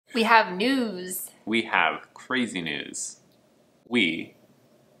We have news. We have crazy news. We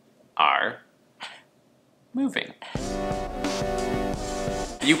are moving.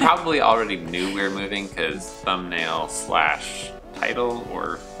 You probably already knew we were moving because thumbnail / title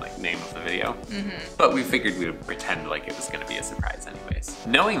or like name of the video. But we figured we would pretend like it was going to be a surprise anyways.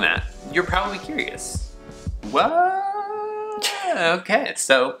 Knowing that, you're probably curious. What? Okay,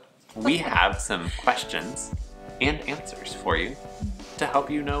 so we have some questions and answers for you to help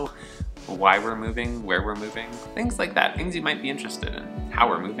you know why we're moving, where we're moving, things like that, things you might be interested in. How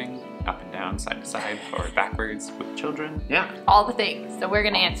we're moving, up and down, side to side, forward, backwards, with children, yeah. All the things, so we're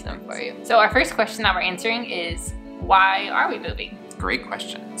gonna answer them for you. So our first question that we're answering is, why are we moving? Great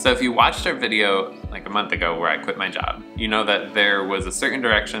question. So if you watched our video like a month ago where I quit my job, you know that there was a certain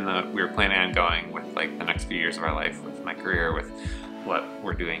direction that we were planning on going with like the next few years of our life, with my career, with what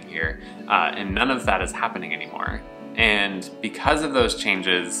we're doing here, and none of that is happening anymore. And because of those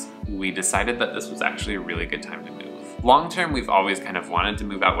changes, we decided that this was actually a really good time to move. Long term, we've always kind of wanted to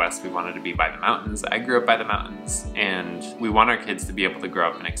move out west. We wanted to be by the mountains. I grew up by the mountains, and we want our kids to be able to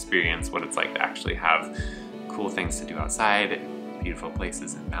grow up and experience what it's like to actually have cool things to do outside, beautiful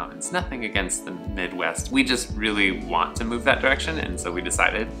places and mountains. Nothing against the Midwest. We just really want to move that direction, and so we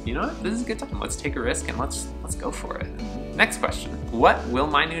decided, you know what, this is a good time. Let's take a risk and let's go for it. Next question. What will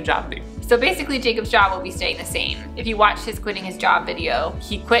my new job be? So basically Jacob's job will be staying the same. If you watched his quitting his job video,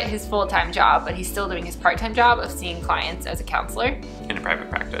 he quit his full-time job, but he's still doing his part-time job of seeing clients as a counselor. In a private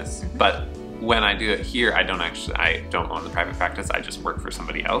practice. But when I do it here, I don't own the private practice, I just work for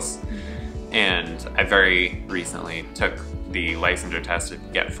somebody else. And I very recently took the licensure test to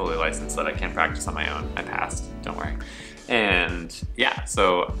get fully licensed so that I can practice on my own. I passed, don't worry. And yeah,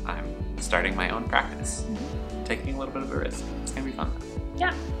 so I'm starting my own practice. Taking a little bit of a risk. It's gonna be fun though.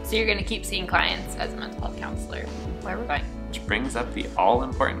 Yeah, so you're gonna keep seeing clients as a mental health counselor where we're going. Which brings up the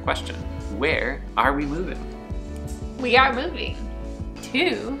all-important question. Where are we moving? We are moving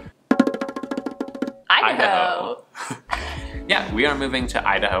to Idaho. Yeah, we are moving to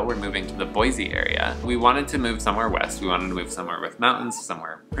Idaho. We're moving to the Boise area. We wanted to move somewhere west. We wanted to move somewhere with mountains,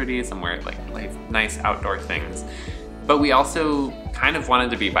 somewhere pretty, somewhere like nice outdoor things. But we also kind of wanted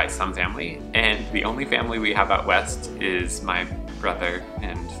to be by some family, and the only family we have out west is my brother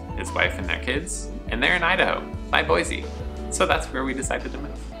and his wife and their kids, and they're in Idaho, by Boise. So that's where we decided to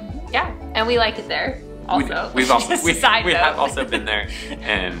move. Yeah, and we like it there also. We have also been there,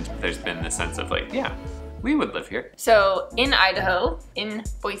 and there's been this sense of like, yeah, we would live here. So in Idaho, in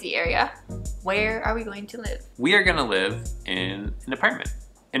Boise area, where are we going to live? We are gonna live in an apartment.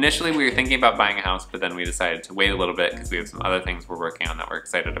 Initially, we were thinking about buying a house, but then we decided to wait a little bit because we have some other things we're working on that we're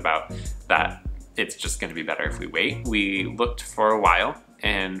excited about, that it's just gonna be better if we wait. We looked for a while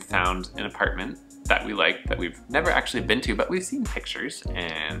and found an apartment that we like, that we've never actually been to, but we've seen pictures,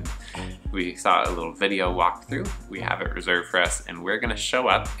 and we saw a little video walkthrough. We have it reserved for us, and we're gonna show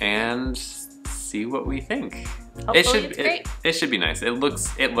up and see what we think. Hopefully it's great. It should be nice. It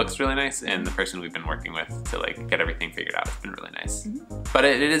looks really nice, and the person we've been working with to like get everything figured out has been really nice. But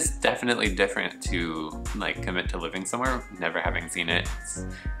it is definitely different to like commit to living somewhere, never having seen it.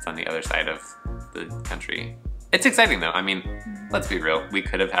 It's on the other side of the country. It's exciting though. I mean, let's be real. We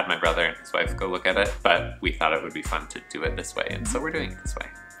could have had my brother and his wife go look at it, but we thought it would be fun to do it this way, and so we're doing it this way.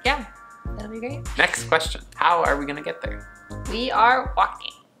 Yeah, that'll be great. Next question. How are we gonna get there? We are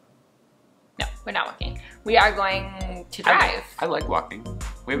walking. No, we're not walking. We are going to drive. I like walking.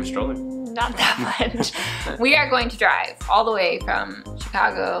 We have a stroller. Not that much. We are going to drive all the way from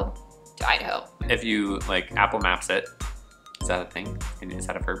Chicago to Idaho. If you like Apple Maps it, is that a thing? Is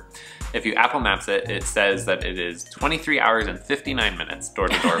that a verb? If you Apple Maps it, it says that it is 23 hours and 59 minutes door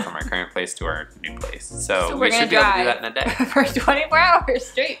to door from our current place to our new place. So we should be able to do that in a day. For 24 hours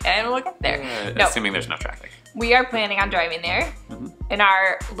straight, and we'll get there. Assuming there's no traffic. We are planning on driving there in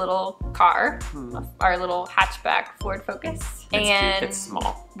our little car, our little hatchback Ford Focus. It's cute. It's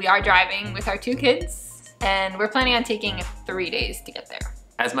small. We are driving with our 2 kids, and we're planning on taking 3 days to get there.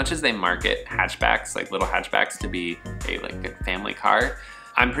 As much as they market hatchbacks, like little hatchbacks, to be a family car,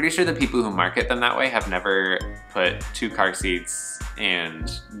 I'm pretty sure the people who market them that way have never put 2 car seats and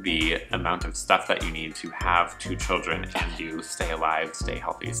the amount of stuff that you need to have 2 children and you stay alive, stay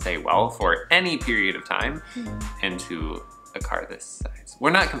healthy, stay well for any period of time into a car this size.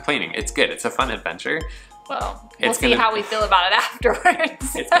 We're not complaining. It's good. It's a fun adventure. Well, we'll see how we feel about it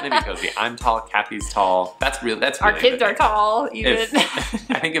afterwards. It's gonna be cozy. I'm tall, Kathy's tall. That's real. That's really our kids are tall, even.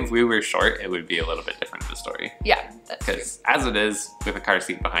 I think if we were short, it would be a little bit different of a story. Yeah, that's true. Because as it is, with a car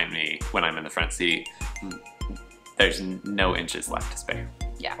seat behind me, when I'm in the front seat, there's no inches left to spare.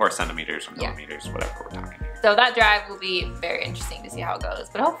 Yeah. Or centimeters or millimeters, whatever we're talking here. So that drive will be very interesting to see how it goes.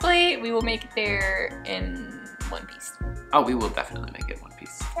 But hopefully we will make it there in one piece. Oh, we will definitely make it one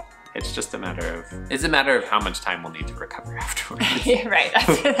piece. It's just a matter of how much time we'll need to recover afterwards. Yeah, right,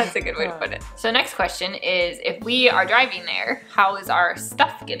 that's a good way to put it. So next question is, if we are driving there, how is our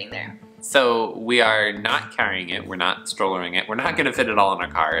stuff getting there? So we are not carrying it, we're not strollering it, we're not gonna fit it all in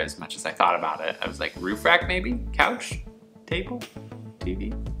our car as much as I thought about it. I was like, roof rack maybe? Couch? Table?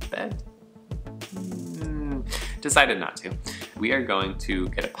 TV? Bed? Decided not to. We are going to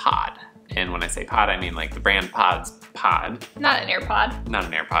get a pod. And when I say pod, I mean like the brand Pod's pod. Not an AirPod. Not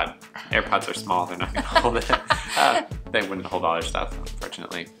an AirPod. AirPods are small, they're not gonna hold it. They wouldn't hold all our stuff,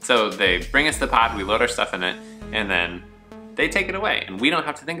 unfortunately. So they bring us the pod, we load our stuff in it, and then they take it away. And we don't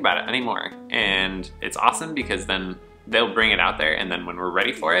have to think about it anymore. And it's awesome because then they'll bring it out there, and then when we're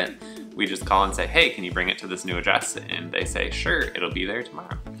ready for it, we just call and say, hey, can you bring it to this new address? And they say, sure, it'll be there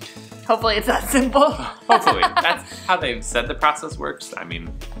tomorrow. Hopefully it's that simple. Hopefully. That's how they've said the process works. I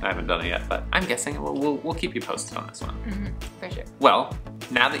mean, I haven't done it yet, but I'm guessing we'll keep you posted on this one. For sure. Well,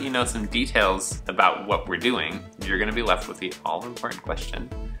 now that you know some details about what we're doing, you're gonna be left with the all-important question.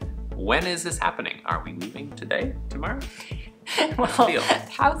 When is this happening? Are we leaving today? Tomorrow? Well,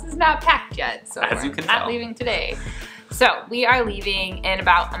 house is not packed yet, so as you can tell, not leaving today. So we are leaving in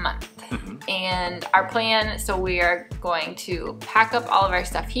about a month. And our plan, so we are going to pack up all of our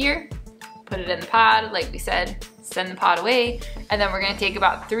stuff here, put it in the pod, like we said, send the pod away, and then we're gonna take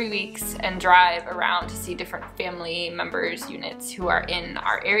about 3 weeks and drive around to see different family members, units who are in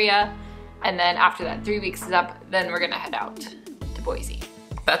our area. And then after that 3 weeks is up, then we're gonna head out to Boise.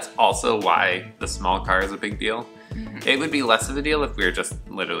 That's also why the small car is a big deal. It would be less of a deal if we were just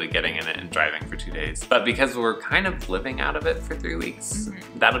literally getting in it and driving for 2 days. But because we're kind of living out of it for 3 weeks,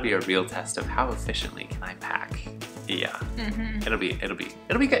 that'll be a real test of how efficiently can I pack. Yeah, it'll be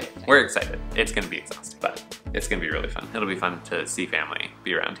good. We're excited. It's gonna be exhausting, but it's gonna be really fun. It'll be fun to see family,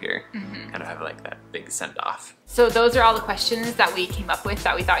 be around here, kind of have like that big send off. So those are all the questions that we came up with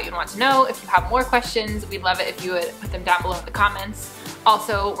that we thought you'd want to know. If you have more questions, we'd love it if you would put them down below in the comments.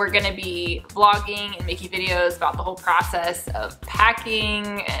 Also, we're gonna be vlogging and making videos about the whole process of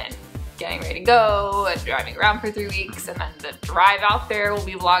packing and getting ready to go and driving around for 3 weeks, and then the drive out there, we'll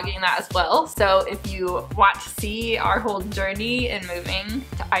be vlogging that as well. So if you want to see our whole journey in moving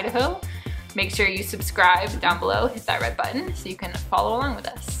to Idaho, make sure you subscribe down below, hit that red button so you can follow along with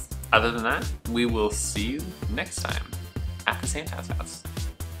us. Other than that, we will see you next time at the Santhouse house.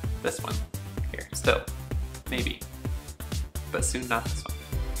 This one here, still, maybe, but soon not this one.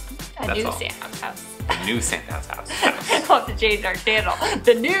 A new Santhouse house. The new Santhouse house. We'll have to change our channel.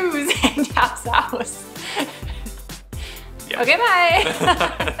 The new Santhouse house. Yeah. Okay,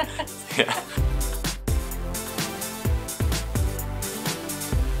 bye. Yeah.